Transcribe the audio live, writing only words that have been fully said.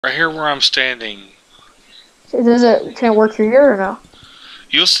Right here where I'm standing. Can it work here or no?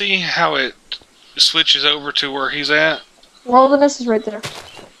 You'll see how it switches over to where he's at. Wilderness is right there.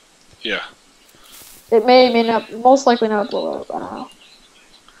 Yeah. It may not, most likely not blow up. I don't know.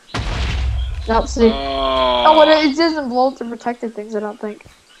 Nope, see. Oh, but Oh. it doesn't blow up the protected things, I don't think.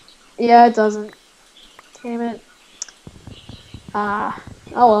 Yeah, it doesn't. Damn it. Ah.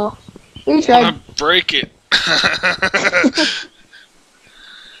 Oh well. We I tried. want to break it.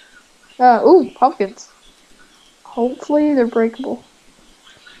 Ooh, pumpkins. Hopefully they're breakable.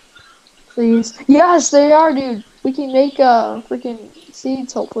 Please. Yes, they are, dude. We can make freaking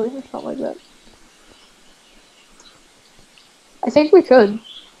seeds, hopefully, or something like that. I think we could.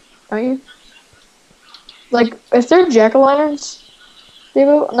 Don't you? Like, if they're jack-o'-lanterns, they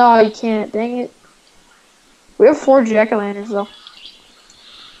will. No, you can't. Dang it. We have 4 jack-o'-lanterns though.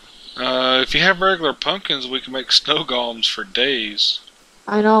 If you have regular pumpkins, we can make snow golems for days.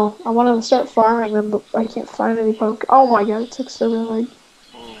 I know. I want to start farming them, but I can't find any pumpkin. Oh my god, it took so long.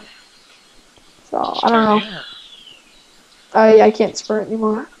 Oh, So it's I don't down know. here. I can't sprint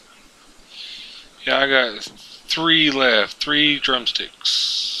anymore. Yeah, I got 3 left. 3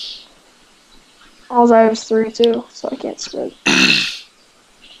 drumsticks. All I have is 3 too, so I can't sprint.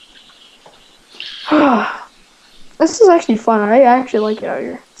 This is actually fun. I actually like it out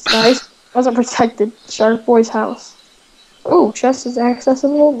here. It's nice. Wasn't protected. Shark Boy's house. Oh, chest is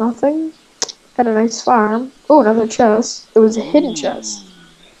accessible. Nothing. Had a nice farm. Oh, another chest. It was a hidden chest. Ooh.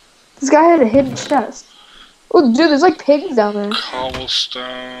 This guy had a hidden chest. Oh, dude, there's like pigs down there.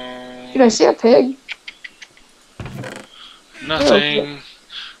 Cobblestone. Dude, I see a pig. Nothing.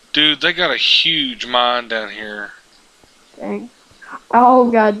 Dude, they got a huge mine down here. Dang. Oh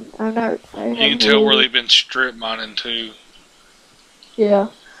god, I'm not. You can tell where they've been strip mining too. Yeah.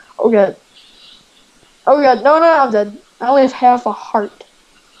 Oh god. Oh god. No, I'm dead. I only have half a heart.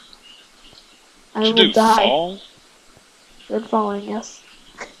 I Did will you do die. fall? They're falling. Yes.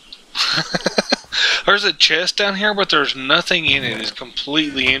 There's a chest down here, but there's nothing in it. It's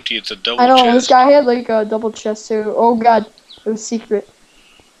completely empty. It's a double I know. chest. This guy had like a double chest too. Oh god. It was secret.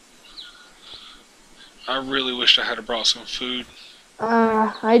 I really wish I had brought some food.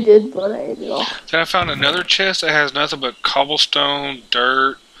 I did, but I ate it all. Then I found another chest that has nothing but cobblestone,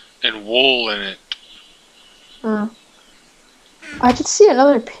 dirt, and wool in it. I could see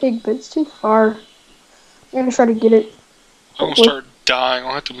another pig, but it's too far. I'm gonna try to get it. I'm gonna start dying.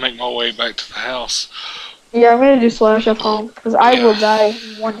 I'll have to make my way back to the house. Yeah, I'm gonna do slash up home because I will die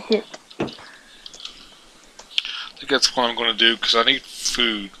in 1 hit. I think that's what I'm gonna do because I need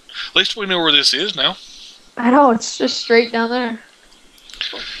food. At least we know where this is now. I know, it's just straight down there.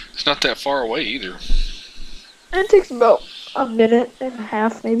 It's not that far away either. It takes about a minute and a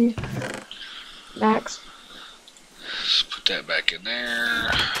half, maybe. Max. Let's put that back in there.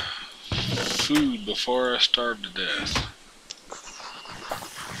 Food before I starve to death.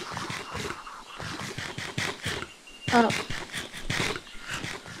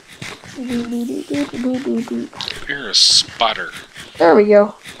 You're a spider. There we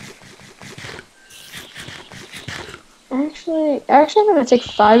go. Actually, I'm gonna take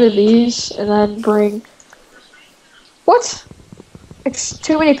 5 of these and then bring. What? It's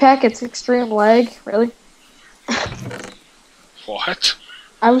too many packets. Extreme lag. Really? What?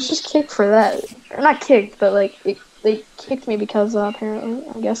 I was just kicked for that. Or not kicked, but like they kicked me because apparently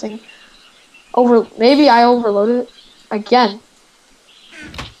I'm guessing maybe I overloaded it again.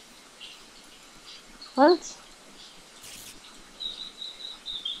 What?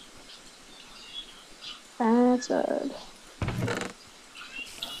 That's odd.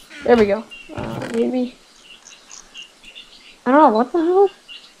 There we go. Maybe. I don't know what the hell.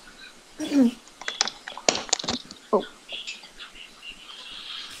 Oh.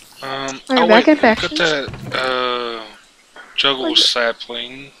 Oh back wait, in got factions. that juggle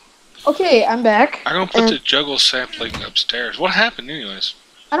sapling. Okay, I'm back. I'm gonna put the juggle sapling upstairs. What happened anyways?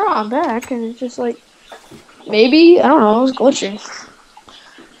 I don't know, I'm back and it's just like maybe, I don't know, it was glitching.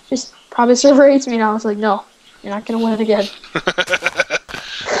 Just probably server hates me now. It's like, no, you're not gonna win it again.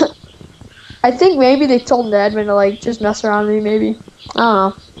 I think maybe they told the admin to like just mess around with me, maybe. I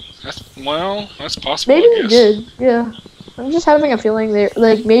don't know. That's possible. Maybe I they guess. did, yeah. I'm just having a feeling they're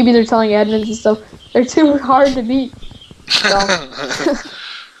like maybe they're telling admins and stuff they're too hard to beat. So.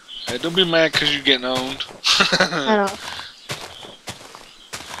 Hey, don't be mad because you're getting owned. I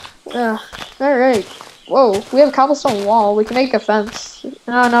know. Alright. Whoa, we have a cobblestone wall. We can make a fence.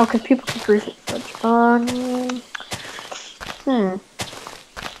 No, because people can grief it.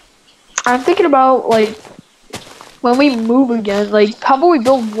 I'm thinking about, like, when we move again, like, how about we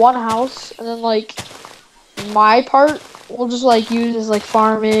build one house, and then, like, my part we'll just like use as like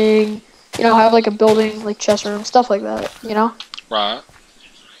farming. You know, have like a building, like chest room, stuff like that. You know. Right.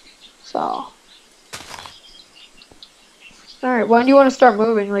 So. All right. When do you want to start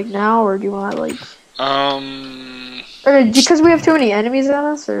moving? Like now, or do you want like? Or because we have too many enemies on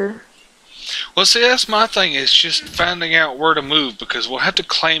us, or? Well, see, that's my thing. Is just finding out where to move because we'll have to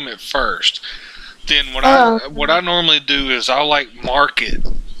claim it first. Then what I normally do is I'll like mark it.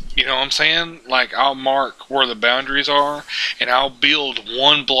 You know what I'm saying? Like I'll mark where the boundaries are, and I'll build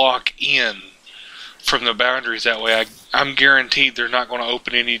one block in from the boundaries. That way, I'm guaranteed they're not going to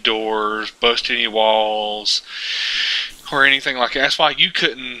open any doors, bust any walls, or anything like that. That's why you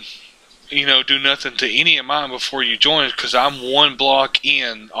couldn't, do nothing to any of mine before you joined, because I'm one block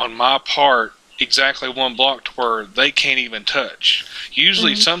in on my part, exactly one block to where they can't even touch.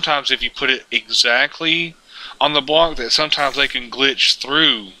 Usually, sometimes if you put it exactly on the block, that sometimes they can glitch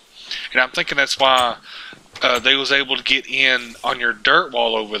through. And I'm thinking that's why they was able to get in on your dirt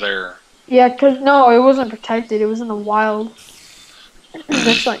wall over there. Yeah, because no, it wasn't protected. It was in the wild.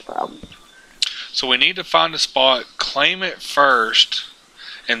 That's not a problem. So we need to find a spot, claim it first,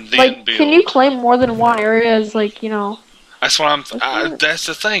 and then build. Can you claim more than one area as That's what that's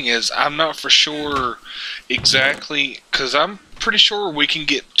the thing is I'm not for sure exactly because I'm pretty sure we can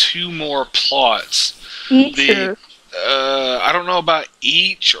get 2 more plots. Each. I don't know about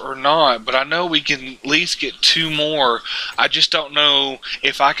each or not, but I know we can at least get 2 more. I just don't know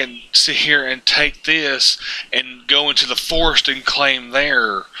if I can sit here and take this and go into the forest and claim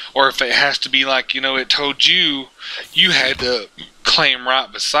there, or if it has to be like, it told you had to claim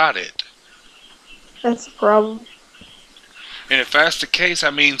right beside it. That's the problem. And if that's the case,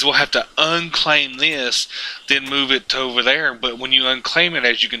 that means we'll have to unclaim this, then move it to over there. But when you unclaim it,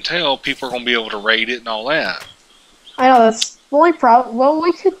 as you can tell, people are going to be able to raid it and all that. I know, that's the only problem. What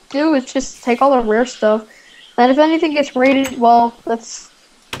we could do is just take all the rare stuff, and if anything gets raided, well, that's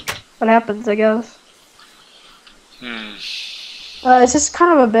what happens, I guess. It's just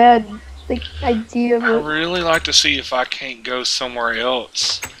kind of a bad idea. I really like to see if I can't go somewhere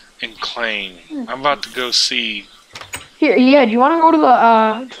else and claim. I'm about to go see. Here, yeah, do you want to go to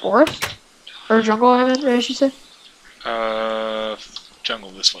the forest? Or jungle, I should say?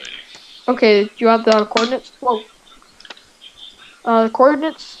 Jungle this way. Okay, do you want the coordinates? Whoa. The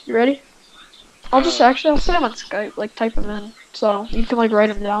coordinates, you ready? I'll say them on Skype, like type them in, so you can like write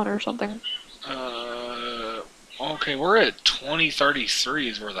them down or something. Okay, we're at 2033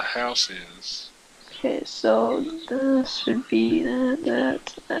 is where the house is. Okay, so this should be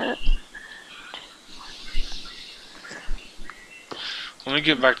that. Let me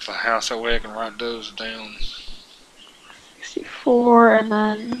get back to the house, that way I can write those down. 64 and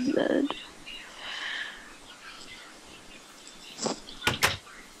then Z.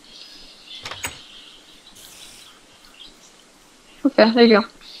 Okay, there you go.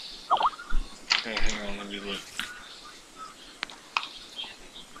 Okay, hang on, let me look.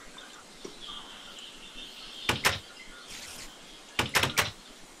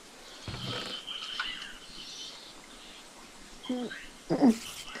 There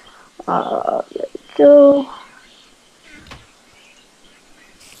we go.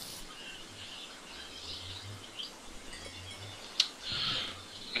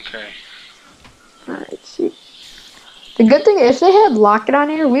 Okay. Alright, see. The good thing is, if they had Locket on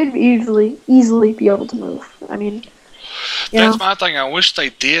here, we'd easily be able to move. I mean, that's my thing. I wish they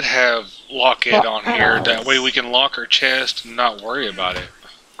did have Locket on here. That way we can lock our chest and not worry about it.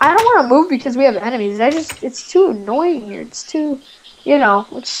 I don't want to move because we have enemies. It's too annoying here. It's too,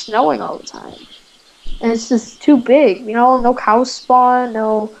 it's snowing all the time. And it's just too big. No cows spawn,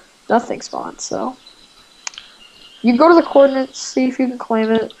 nothing spawns, so. You go to the coordinates, see if you can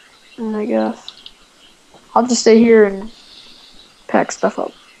claim it, and I guess. I'll just stay here and pack stuff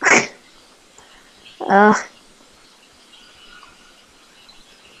up.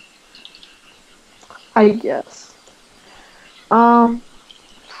 I guess.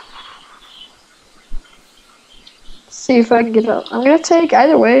 See if I can get up. I'm gonna take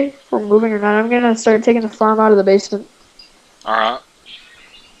either way, if we're moving or not. I'm gonna start taking the farm out of the basement. Alright.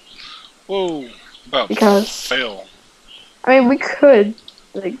 Whoa. Because fail. I mean, we could,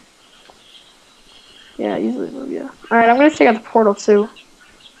 yeah, easily move, yeah. Alright, I'm gonna take out the portal, too.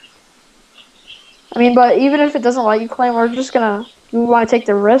 I mean, but even if it doesn't let you claim, we're just gonna, we want to take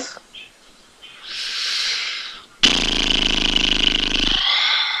the risk.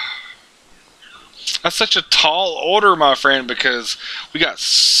 That's such a tall order, my friend, because we got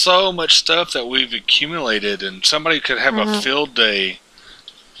so much stuff that we've accumulated, and somebody could have a field day.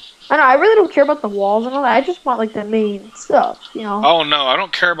 I know, I really don't care about the walls and all that. I just want, the main stuff, Oh, no, I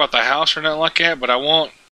don't care about the house or nothing like that, but I want